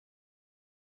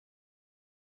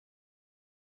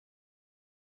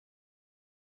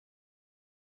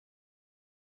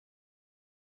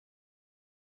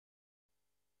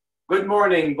Good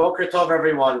morning, Boker Tov,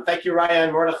 everyone. Thank you, Raya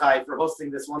and Mordechai, for hosting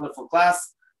this wonderful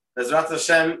class. Bezrat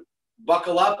Hashem,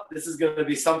 buckle up. This is going to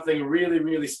be something really,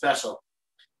 really special.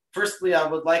 Firstly, I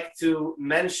would like to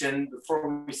mention,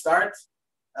 before we start,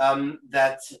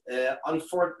 that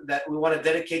we want to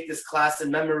dedicate this class in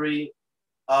memory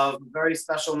of a very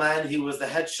special man. He was the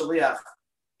head shaliach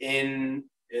in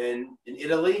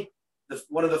Italy,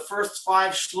 one of the first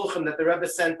 5 shluchim that the Rebbe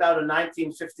sent out in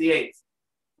 1958.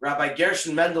 Rabbi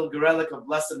Gershon Mendel Gorelik of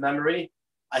blessed memory.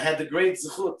 I had the great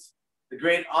zechut, the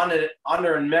great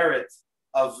honor and merit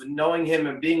of knowing him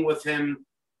and being with him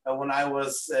when I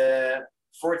was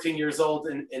 14 years old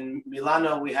in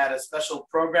Milano. We had a special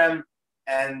program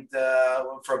and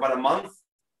for about a month.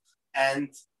 And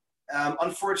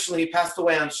unfortunately, he passed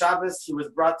away on Shabbos. He was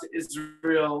brought to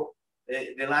Israel.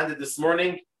 They landed this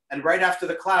morning. And right after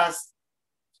the class,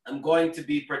 I'm going to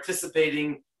be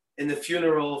participating in the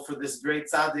funeral for this great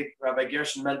tzaddik, Rabbi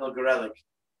Gershon Mendel Gorelik.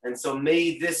 And so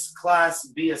may this class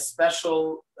be a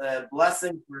special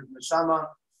blessing for his neshama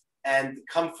and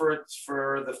comfort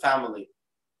for the family.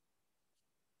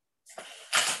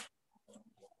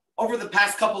 Over the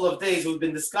past couple of days, we've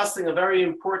been discussing a very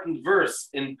important verse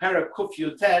in Perek Kuf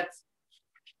Yutet.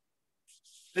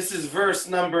 This is verse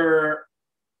number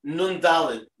Nun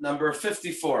Daled, number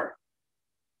 54.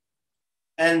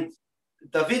 And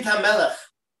David HaMelech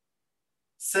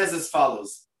says as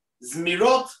follows: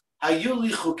 Zmirot hayuli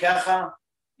chukecha,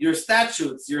 your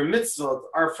statutes, your mitzvot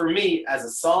are for me as a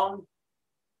song.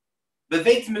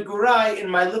 Beveit megurai, in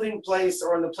my living place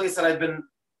or in the place that I've been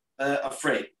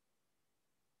afraid.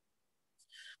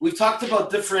 We've talked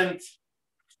about different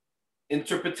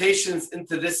interpretations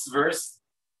into this verse,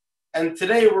 and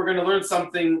today we're going to learn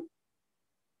something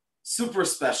super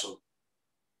special.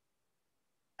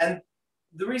 And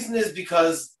the reason is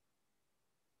because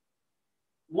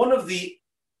one of the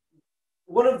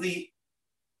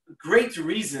great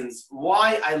reasons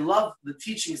why I love the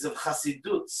teachings of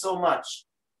Chassidut so much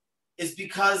is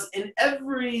because in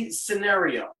every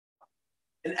scenario,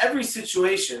 in every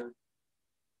situation,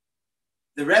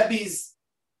 the Rebbes,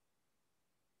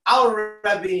 our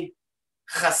Rebbe,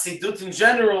 Chassidut in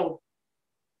general,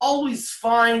 always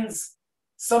finds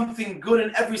something good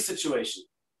in every situation.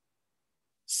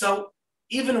 So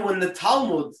even when the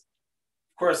Talmud,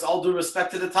 of course, all due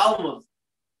respect to the Talmud,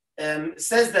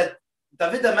 says that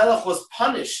David HaMelech was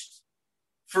punished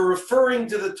for referring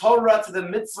to the Torah, to the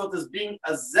mitzvot, as being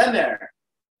a zemer,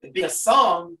 as being a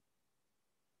song,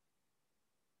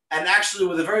 and actually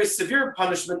with a very severe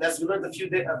punishment, as we learned a few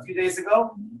days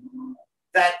ago,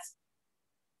 that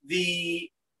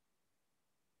they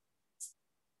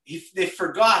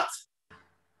forgot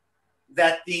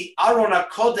that the Aron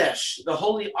HaKodesh, the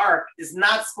Holy Ark, is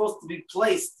not supposed to be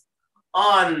placed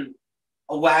on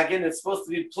a wagon. It's supposed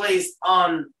to be placed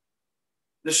on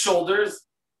the shoulders,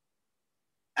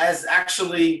 as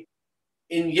actually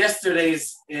in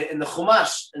yesterday's, in the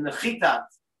Chumash, in the Chitat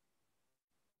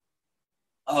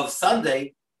of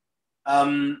Sunday,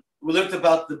 we learned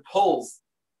about the poles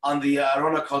on the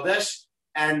Aron HaKodesh,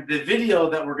 and the video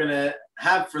that we're going to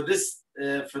have for this,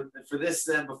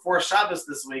 before Shabbos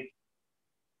this week,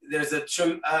 there's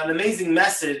an amazing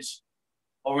message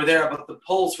over there about the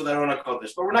poles for the Aron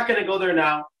HaKodesh. But we're not going to go there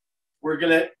now. We're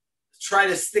going to try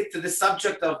to stick to the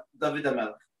subject of David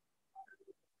HaMelech.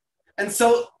 And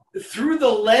so through the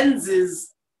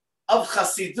lenses of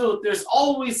Chassidut, there's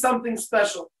always something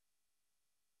special.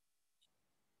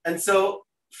 And so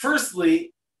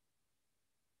firstly,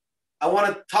 I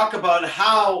want to talk about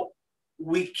how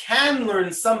we can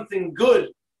learn something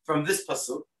good from this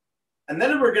pasuk. And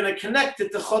then we're going to connect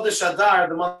it to Chodesh Adar,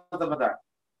 the month of Adar.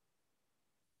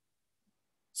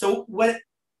 So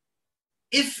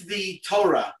if the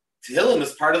Torah, Tehillim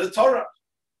is part of the Torah,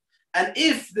 and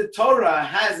if the Torah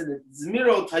has in it,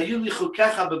 Zmirot hayuli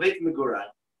chukecha bebeit megurai,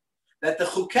 that the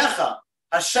chukecha,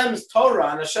 Hashem's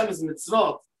Torah and Hashem's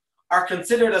mitzvot, are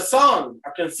considered a song,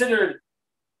 are considered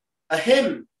a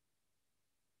hymn,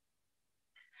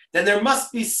 then there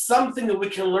must be something that we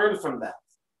can learn from that.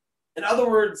 In other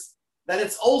words, that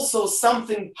it's also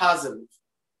something positive.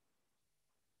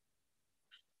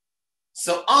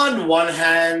 So on one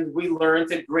hand, we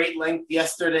learned at great length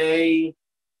yesterday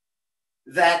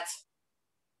that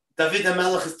David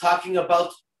HaMelech is talking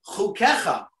about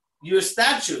chukecha, your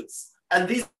statutes. And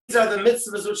these are the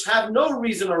mitzvahs which have no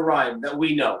reason or rhyme that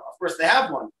we know. Of course, they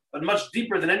have one, but much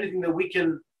deeper than anything that we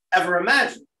can ever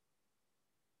imagine.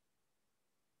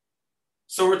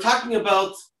 So we're talking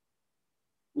about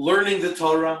learning the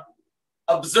Torah,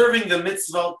 observing the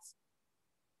mitzvot,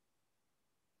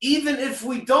 even if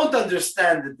we don't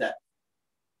understand the depth,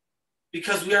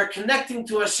 because we are connecting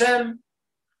to Hashem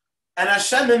And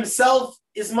Hashem himself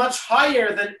is much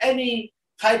higher than any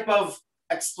type of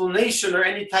explanation or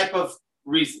any type of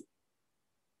reason.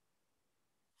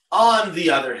 On the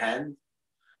other hand,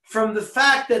 from the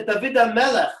fact that David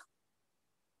HaMelech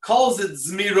calls it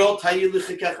Zmirot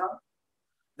Hayilichikecha,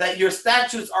 that your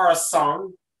statutes are a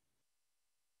song,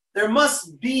 there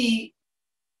must be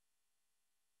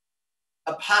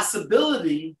a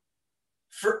possibility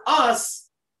for us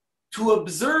to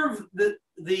observe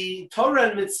the Torah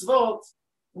and mitzvot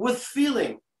with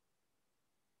feeling,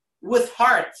 with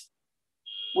heart,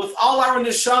 with all our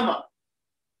neshama.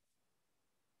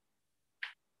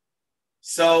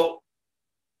 So,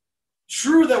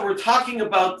 true that we're talking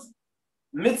about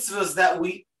mitzvahs that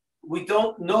we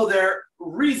don't know their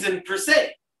reason per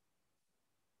se.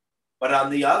 But on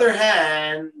the other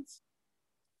hand,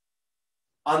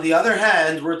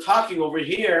 we're talking over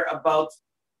here about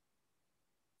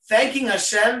thanking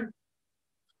Hashem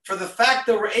for the fact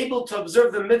that we're able to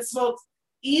observe the mitzvot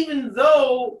even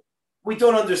though we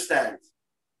don't understand.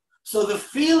 So the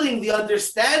feeling, the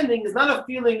understanding is not a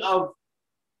feeling of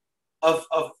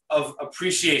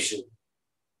appreciation.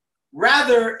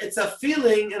 Rather, it's a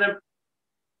feeling and an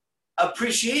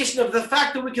appreciation of the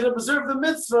fact that we can observe the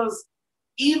mitzvahs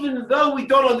even though we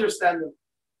don't understand them.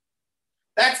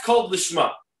 That's called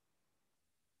lishma.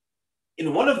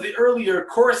 In one of the earlier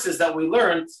courses that we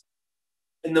learned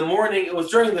in the morning, it was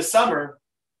during the summer,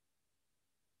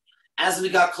 as we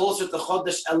got closer to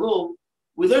Chodesh Elul,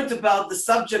 we learned about the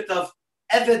subject of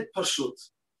Eved Pashut,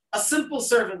 a simple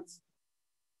servant.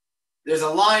 There's a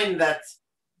line that,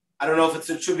 I don't know if it's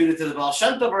attributed to the Baal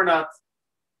Shem Tov or not,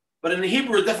 but in the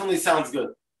Hebrew it definitely sounds good.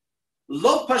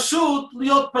 Lo Pashut,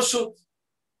 liot Pashut.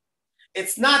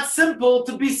 It's not simple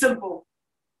to be simple.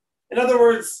 In other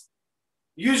words,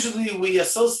 usually we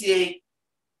associate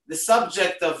the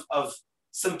subject of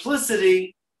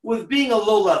simplicity with being a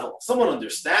low level. Someone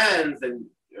understands and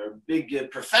you're a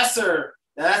big professor,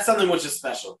 and that's something which is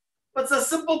special. But a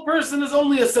simple person is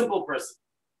only a simple person.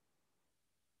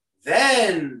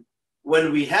 Then,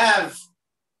 when we have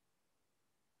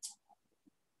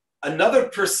another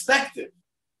perspective,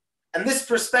 and this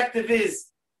perspective is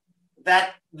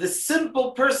that the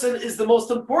simple person is the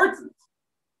most important.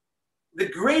 The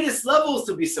greatest level is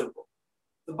to be simple.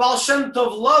 The Baal Shem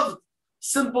Tov loved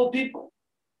simple people.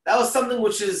 That was something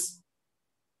which is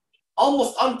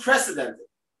almost unprecedented.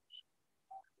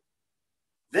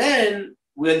 Then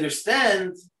we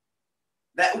understand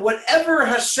that whatever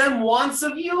Hashem wants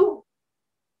of you,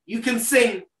 you can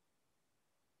sing.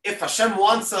 If Hashem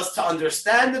wants us to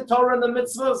understand the Torah and the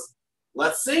mitzvahs,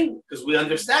 let's sing, because we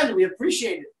understand, we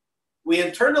appreciate it. We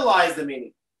internalize the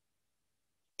meaning.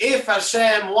 If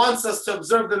Hashem wants us to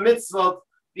observe the mitzvot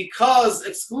because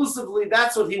exclusively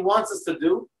that's what He wants us to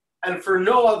do, and for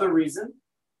no other reason,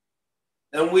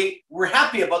 then we're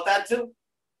happy about that too.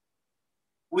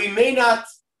 We may not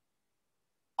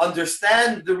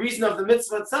understand the reason of the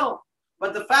mitzvah itself,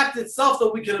 but the fact itself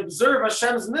that we can observe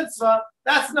Hashem's mitzvah,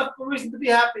 that's enough reason to be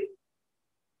happy.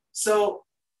 So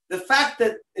the fact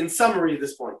that, in summary at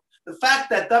this point, the fact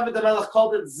that David HaMelech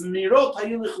called it Zmirot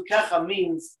Hayilichukecha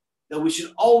means that we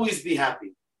should always be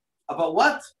happy. About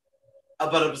what?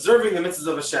 About observing the mitzvahs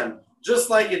of Hashem. Just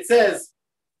like it says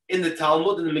in the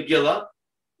Talmud, in the Megillah,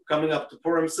 coming up to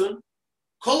Purim soon,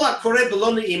 Kol HaKoreh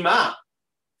B'lo Ne'imah,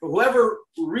 for whoever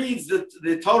reads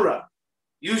the Torah,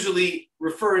 usually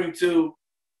referring to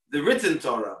the written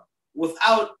Torah,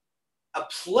 without a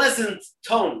pleasant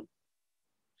tone.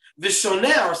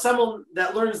 Vishoneh, or someone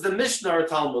that learns the Mishnah or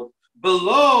Talmud,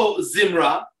 below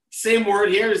Zimra, same word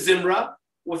here, Zimra,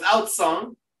 without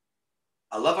song.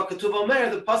 Allah Katuv Omer,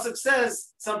 the pasuk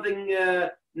says something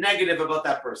negative about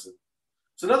that person.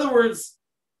 So in other words,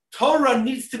 Torah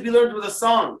needs to be learned with a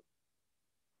song.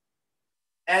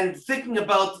 And thinking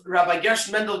about Rabbi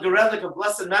Gershon Mendel Gorelik of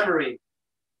blessed memory,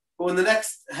 who in the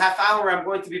next half hour I'm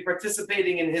going to be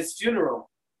participating in his funeral.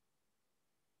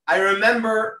 I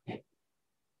remember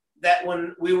that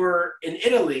when we were in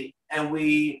Italy and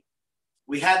we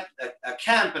had a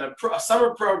camp and a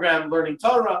summer program learning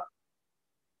Torah.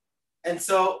 And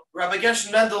so Rabbi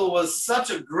Gershon Mendel was such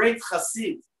a great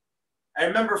chassid. I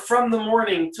remember from the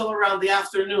morning till around the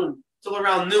afternoon, till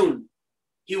around noon,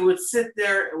 he would sit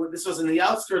there. This was in the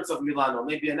outskirts of Milano,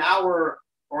 maybe an hour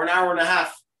or an hour and a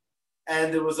half.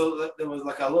 And there was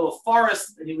like a little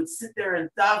forest, and he would sit there and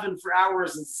daven for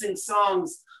hours and sing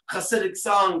songs, Hasidic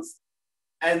songs.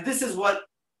 And this is what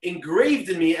engraved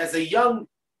in me as a young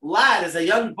lad, as a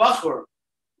young bachur,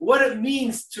 what it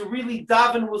means to really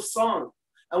daven with song,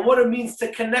 and what it means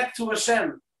to connect to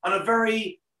Hashem on a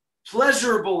very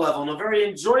pleasurable level, on a very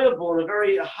enjoyable, on a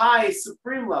very high,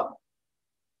 supreme level.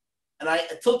 And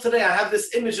until today, I have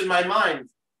this image in my mind.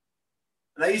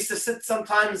 And I used to sit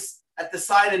sometimes at the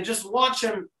side and just watch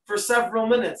him for several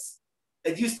minutes.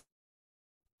 It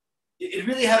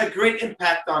really had a great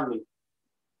impact on me.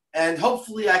 And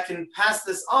hopefully I can pass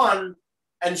this on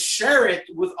and share it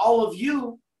with all of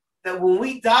you, that when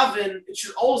we daven, it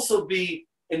should also be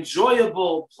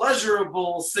enjoyable,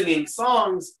 pleasurable, singing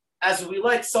songs, as we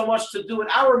like so much to do in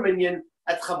our minyan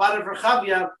at Chabad of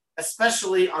Rechavia,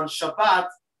 especially on Shabbat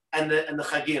and the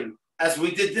Chagim, as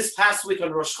we did this past week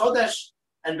on Rosh Chodesh,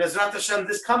 and Bezrat Hashem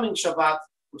this coming Shabbat,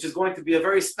 which is going to be a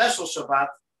very special Shabbat,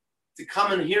 to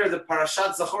come and hear the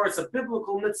Parashat Zachor. It's a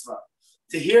biblical mitzvah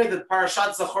to hear the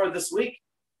Parashat Zachor this week,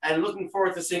 and looking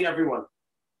forward to seeing everyone.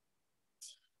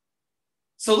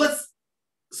 So let's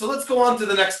go on to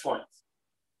the next point.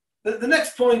 The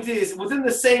next point is within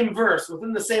the same verse,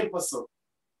 within the same pasuk.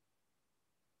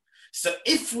 So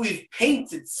if we've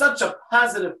painted such a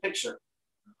positive picture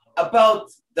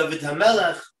about David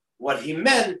HaMelech, what he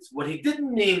meant, what he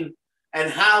didn't mean,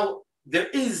 and how there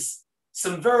is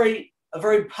a very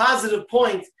positive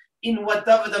point in what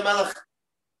David HaMelech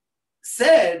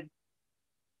said,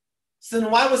 so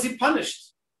then why was he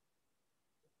punished?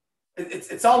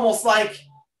 It's almost like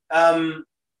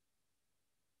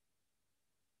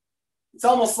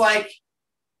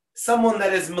someone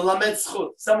that is melamed zchut,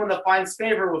 someone that finds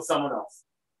favor with someone else,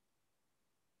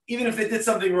 even if they did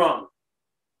something wrong.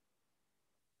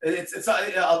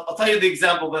 I'll tell you the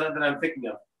example that I'm thinking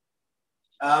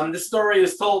of. This story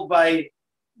is told by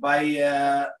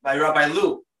Rabbi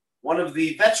Lu, one of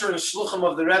the veteran shluchim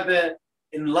of the Rebbe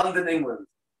in London, England.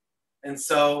 And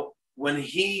so when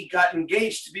he got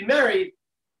engaged to be married,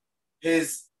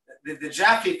 the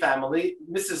Jaffe family,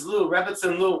 Mrs. Lu,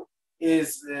 Rebbetzin Lu,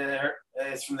 is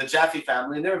from the Jaffe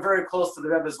family, and they're very close to the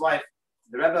Rebbe's wife,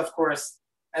 the Rebbe, of course.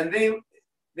 And they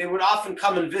would often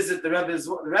come and visit the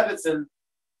Rebbetzin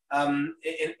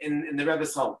in the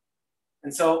Rebbe's home.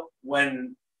 And so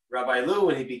when Rabbi Lu,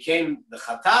 when he became the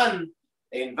Chatan,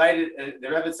 they invited the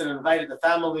Rebbetzin invited the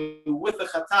family with the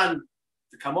Chatan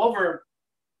to come over,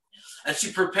 and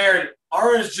she prepared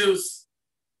orange juice,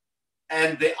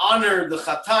 and they honored the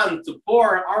Chatan to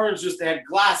pour orange juice. They had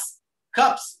glass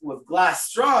cups with glass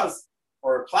straws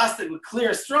or plastic with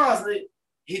clear straws. They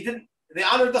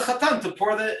honored the Chatan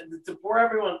to pour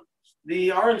everyone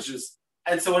the orange juice.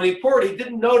 And so when he poured, he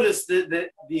didn't notice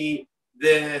the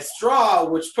straw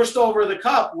which pushed over the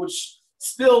cup, which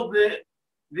spilled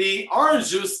the orange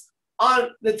juice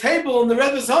on the table in the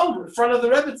Rebbe's home in front of the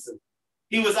Rebbetzin.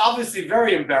 He was obviously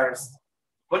very embarrassed,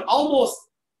 but almost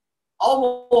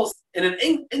in an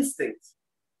instinct,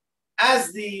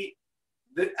 as the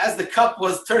cup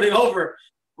was turning over,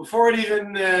 before it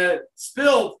even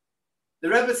spilled, the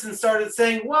Rebbetzin started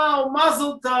saying, "Wow,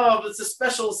 Mazel Tov! It's a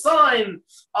special sign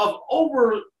of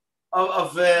an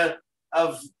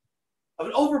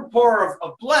overpour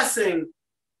of blessing."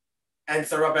 And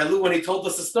so Rabbi Lu, when he told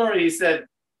us the story, he said,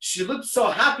 "She looked so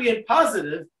happy and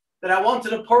positive that I wanted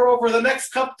to pour over the next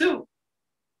cup too."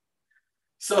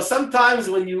 So sometimes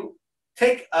when you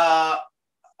take an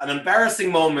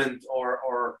embarrassing moment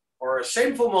or a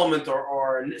shameful moment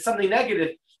or something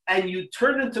negative, and you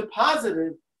turn it into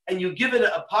positive, and you give it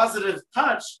a positive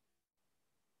touch,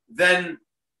 then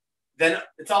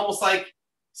it's almost like,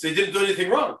 so you didn't do anything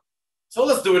wrong. So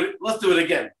let's do it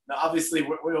again. Now, obviously,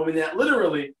 we don't mean that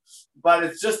literally, but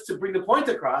it's just to bring the point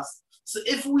across. So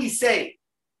if we say,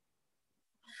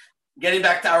 getting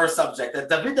back to our subject, that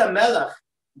David HaMelech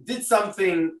did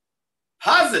something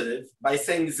positive by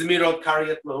saying Zemirot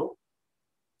Karyat Lo,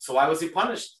 so why was he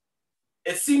punished?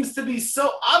 It seems to be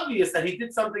so obvious that he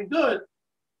did something good.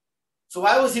 So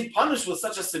why was he punished with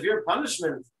such a severe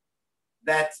punishment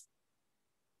that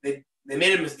he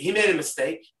made a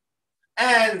mistake,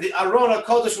 and the Aron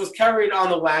HaKodesh was carried on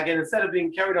the wagon instead of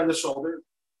being carried on the shoulder,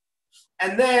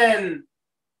 and then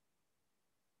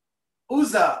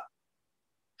Uzzah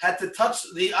had to touch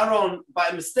the Aron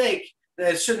by mistake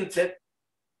that it shouldn't tip,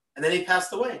 and then he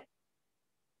passed away.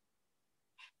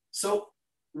 So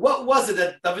what was it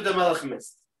that David HaMelech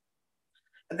missed?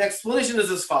 And the explanation is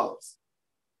as follows: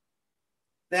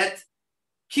 that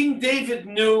King David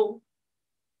knew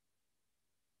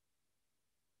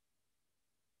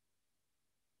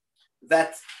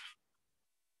that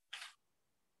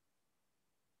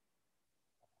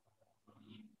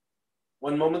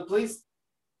one moment, please.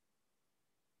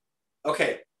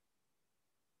 Okay.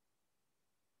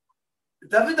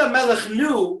 David HaMelech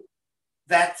knew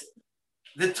that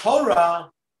the Torah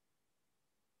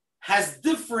has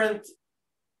different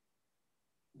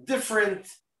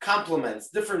compliments,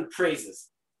 different praises.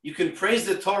 You can praise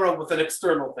the Torah with an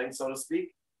external thing, so to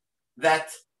speak,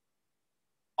 that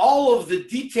all of the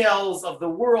details of the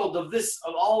world, of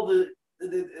all the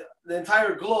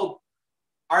entire globe,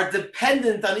 are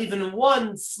dependent on even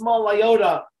one small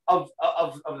iota of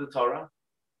the Torah.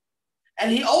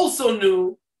 And he also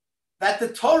knew that the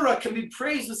Torah can be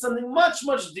praised with something much,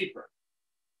 much deeper.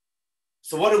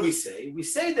 So what do we say? We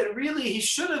say that really he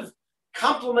should have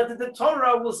complimented the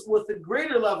Torah with a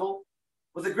greater level,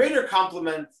 with a greater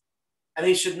compliment, and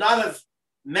he should not have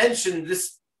mentioned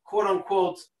this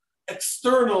quote-unquote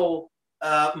external,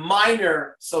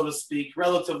 minor, so to speak,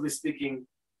 relatively speaking,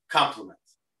 compliment.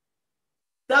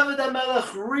 David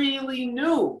HaMelech really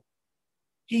knew.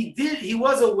 He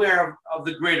was aware of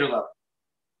the greater level.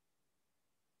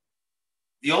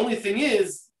 The only thing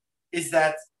is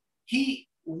that he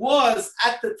was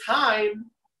at the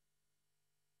time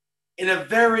in a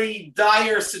very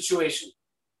dire situation.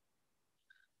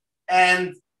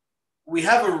 And we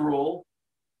have a rule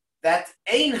that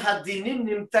ein hadinim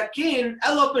nimtakin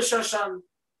elo b'shashan.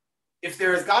 If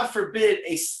there is, God forbid,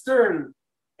 a stern,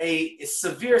 a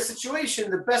severe situation,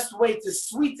 the best way to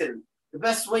sweeten, the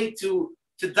best way to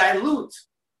dilute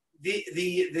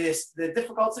the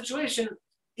difficult situation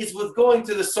is with going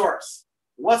to the source.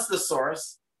 What's the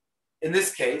source? In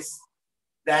this case,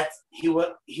 that he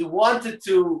wanted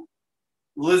to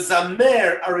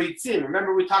lezamer aritzim.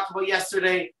 Remember, we talked about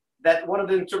yesterday that one of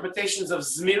the interpretations of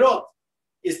zmirot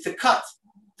is to cut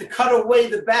away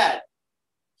the bad.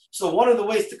 So one of the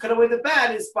ways to cut away the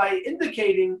bad is by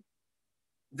indicating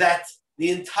that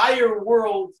the entire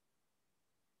world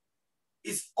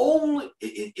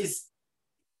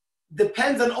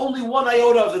depends on only one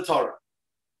iota of the Torah.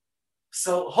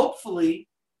 So hopefully,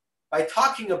 by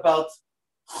talking about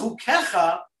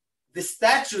chukecha, the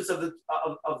statutes of the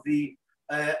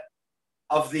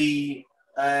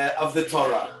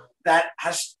Torah,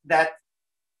 that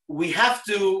we have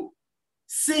to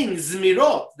sing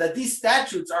zmirot, that these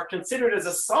statutes are considered as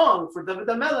a song for David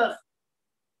HaMelech.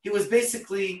 He was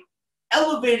basically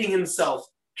elevating himself,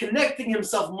 connecting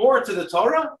himself more to the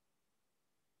Torah,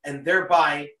 and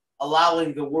thereby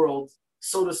allowing the world,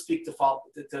 so to speak, to fall,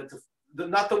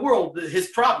 not the world, his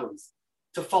problems,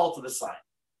 to fall to the side.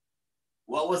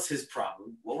 What was his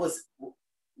problem?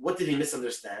 What did he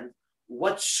misunderstand?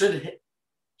 What should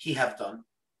he have done?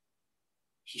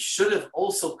 He should have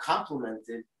also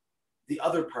complimented the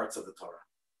other parts of the Torah,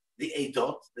 the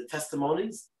Eidot, the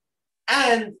testimonies,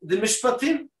 and the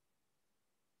Mishpatim.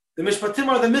 The Mishpatim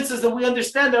are the mitzvahs that we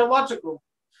understand are logical.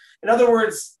 In other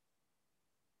words,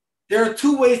 there are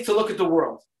two ways to look at the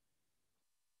world.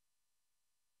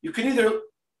 You can either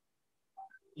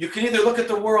look at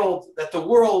the world that the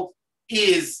world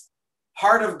is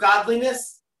part of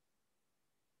godliness,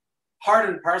 part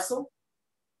and parcel,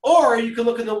 or you can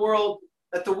look at the world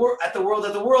that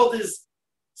the world is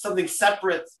something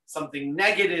separate, something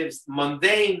negative,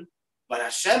 mundane. But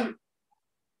Hashem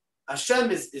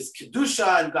is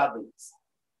kedusha and godliness.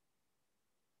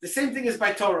 The same thing is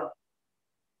by Torah.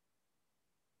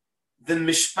 The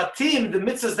mishpatim, the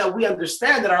mitzvahs that we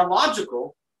understand that are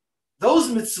logical, those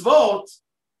mitzvot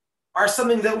are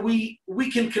something that we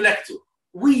can connect to.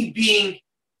 We being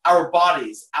our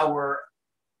bodies, our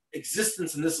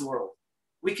existence in this world.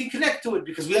 We can connect to it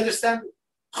because we understand it.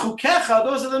 Chukecha,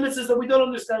 those are the mitzvahs that we don't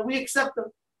understand. We accept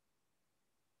them.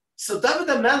 So David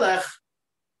HaMelech,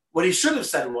 what he should have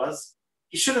said was,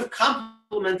 he should have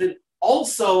complimented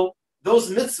also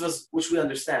those mitzvahs which we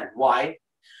understand. Why?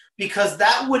 Because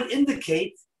that would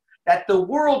indicate that the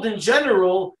world in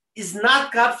general is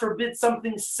not, God forbid,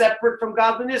 something separate from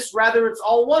godliness. Rather, it's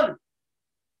all one.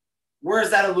 Where is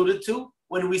that alluded to?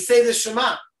 When we say the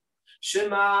Shema.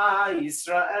 Shema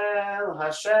Yisrael,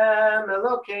 Hashem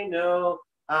Elokeinu,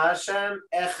 Hashem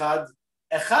Echad.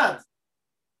 Echad.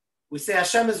 We say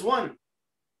Hashem is one.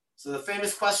 So the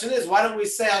famous question is, why don't we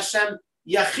say Hashem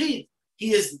Yachid?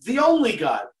 He is the only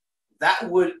God. That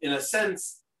would, in a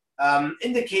sense,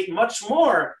 indicate much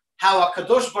more how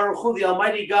HaKadosh Baruch Hu, the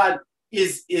Almighty God,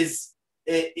 is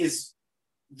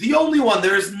the only one.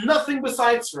 There is nothing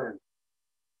besides for him.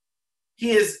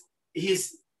 He's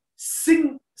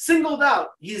singled out.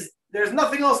 There's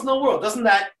nothing else in the world. Doesn't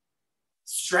that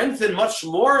strengthen much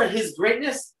more his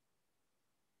greatness?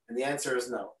 And the answer is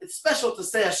no. It's special to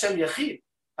say Hashem Yachid.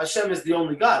 Hashem is the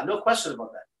only God. No question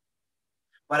about that.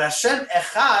 But Hashem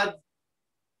Echad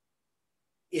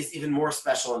is even more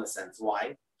special in a sense.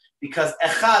 Why? Because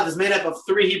Echad is made up of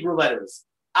three Hebrew letters.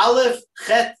 Aleph,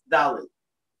 Chet, Dalet.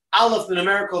 Aleph, the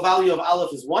numerical value of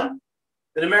Aleph is 1.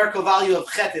 The numerical value of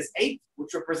Chet is 8,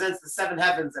 which represents the 7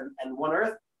 heavens and 1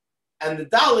 earth. And the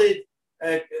Dalet,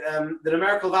 the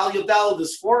numerical value of Dalet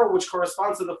is 4, which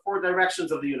corresponds to the 4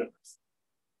 directions of the universe.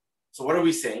 So what are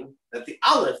we saying? That the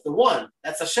Aleph, the one,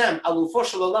 that's Hashem, Alufo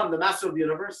Shel Olam, the master of the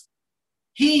universe,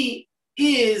 he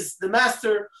is the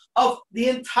master of the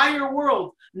entire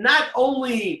world, not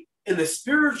only in the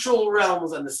spiritual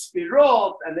realms and the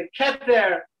spirot and the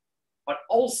keter, but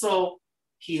also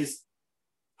he is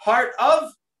part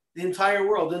of the entire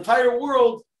world. The entire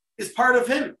world is part of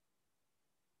him.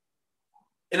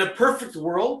 In a perfect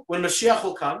world, when Mashiach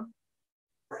will come,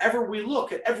 wherever we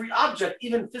look at every object,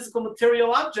 even physical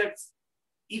material objects,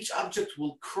 each object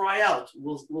will cry out,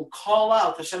 will call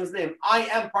out Hashem's name. I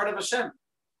am part of Hashem.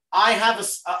 I have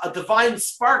a divine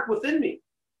spark within me.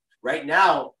 Right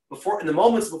now, in the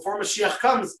moments before Mashiach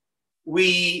comes,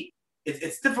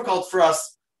 it's difficult for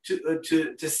us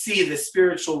to see the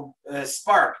spiritual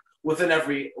spark within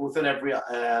every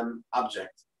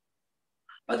object.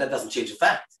 But that doesn't change the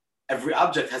fact. Every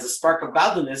object has a spark of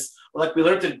godliness, like we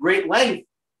learned at great length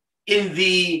in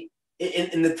the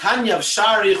Tanya of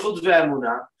Shari Chud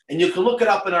Ve'emunah, and you can look it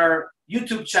up in our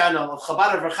YouTube channel of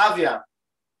Chabad of Rechavia,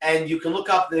 and you can look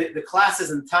up the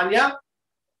classes in Tanya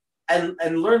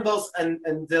and learn those and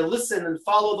listen and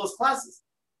follow those classes.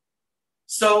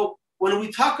 So when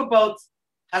we talk about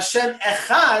Hashem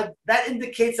Echad, that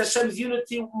indicates Hashem's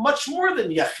unity much more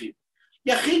than Yachid.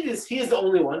 Yachid he is the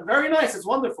only one. Very nice, it's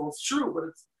wonderful, it's true,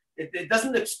 but it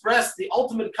doesn't express the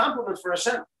ultimate compliment for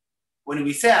Hashem. When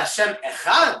we say Hashem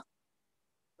Echad,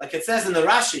 like it says in the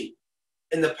Rashi,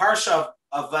 in the parsha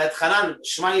of Vayetchanan,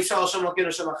 Shema Yisrael Hashem Elokeinu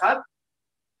Hashem Echad,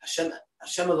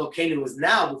 Hashem Elokeinu is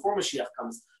now, before Mashiach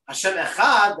comes. Hashem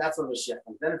Echad, that's when Mashiach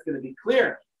comes. Then it's going to be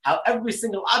clear how every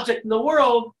single object in the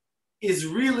world is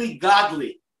really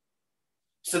godly.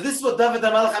 So this is what David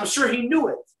HaMelech, I'm sure he knew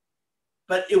it,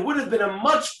 but it would have been a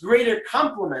much greater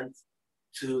compliment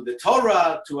to the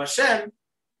Torah, to Hashem,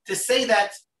 to say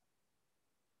that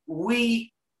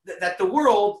that the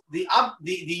world, the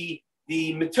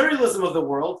materialism of the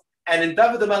world, and in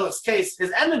David HaMelech's case,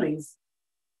 his enemies,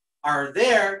 are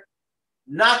there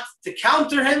not to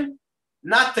counter him,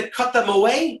 not to cut them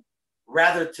away,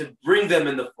 rather to bring them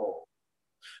in the fold,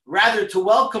 rather to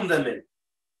welcome them in.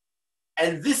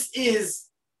 And this is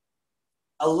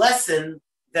a lesson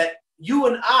that you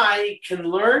and I can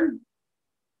learn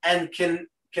and can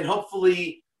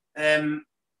hopefully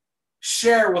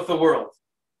share with the world.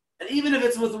 And even if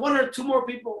it's with one or two more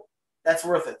people, that's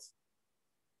worth it.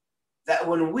 That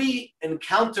when we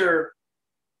encounter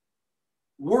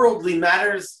worldly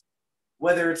matters,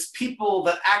 whether it's people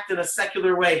that act in a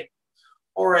secular way,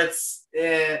 or it's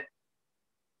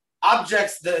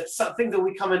objects, things that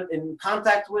we come in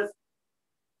contact with,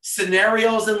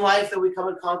 scenarios in life that we come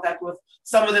in contact with,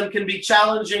 some of them can be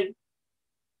challenging.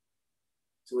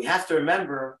 So we have to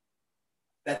remember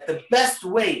that the best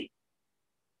way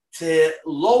to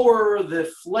lower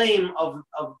the flame of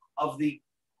the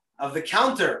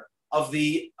counter of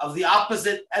the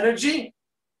opposite energy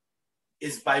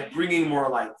is by bringing more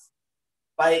light,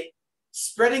 by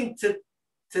spreading to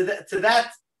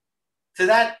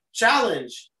that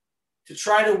challenge, to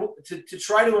try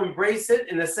to embrace it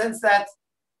in the sense that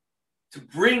to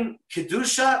bring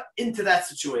kedusha into that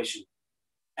situation.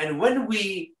 And when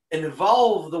we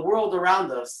involve the world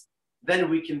around us, then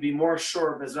we can be more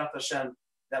sure, Bezrat Hashem,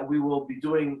 that we will be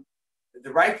doing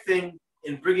the right thing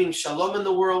in bringing shalom in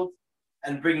the world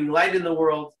and bringing light in the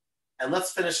world. And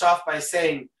let's finish off by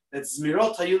saying that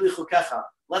Zmirot Hayuli Chukecha.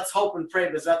 Let's hope and pray,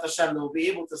 Bezrat Hashem, that we'll be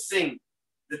able to sing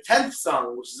the 10th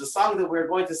song, which is a song that we're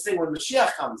going to sing when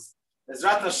Mashiach comes.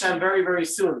 Bezrat Hashem, very, very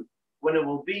soon, when it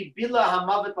will be Bila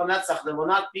Hamavet Lanetzach. There will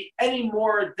not be any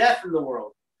more death in the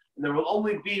world. And there will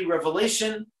only be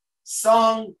revelation,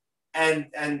 song, and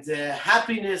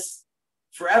happiness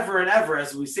forever and ever.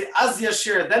 As we say, Az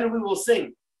Yashir, then we will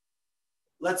sing.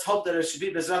 Let's hope that it should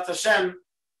be Bezrat Hashem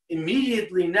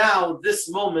immediately now, this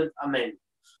moment. Amen.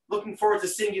 Looking forward to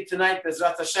seeing you tonight,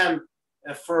 Bezrat Hashem,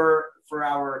 for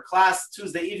our class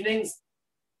Tuesday evenings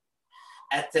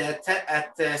at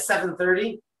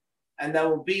 7:30, and that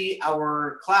will be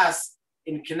our class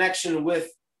in connection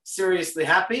with Seriously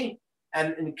Happy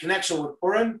and in connection with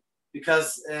Purim,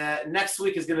 because next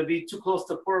week is going to be too close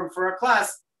to Purim for our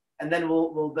class, and then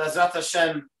we'll Bezrat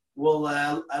Hashem,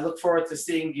 I look forward to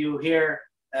seeing you here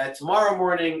tomorrow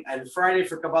morning and Friday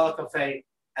for Kabbalah Cafe,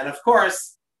 and of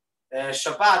course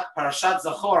Shabbat, Parashat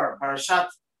Zachor, Parashat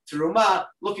Terumah.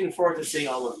 Looking forward to seeing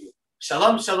all of you.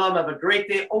 Shalom, shalom. Have a great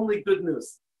day. Only good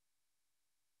news.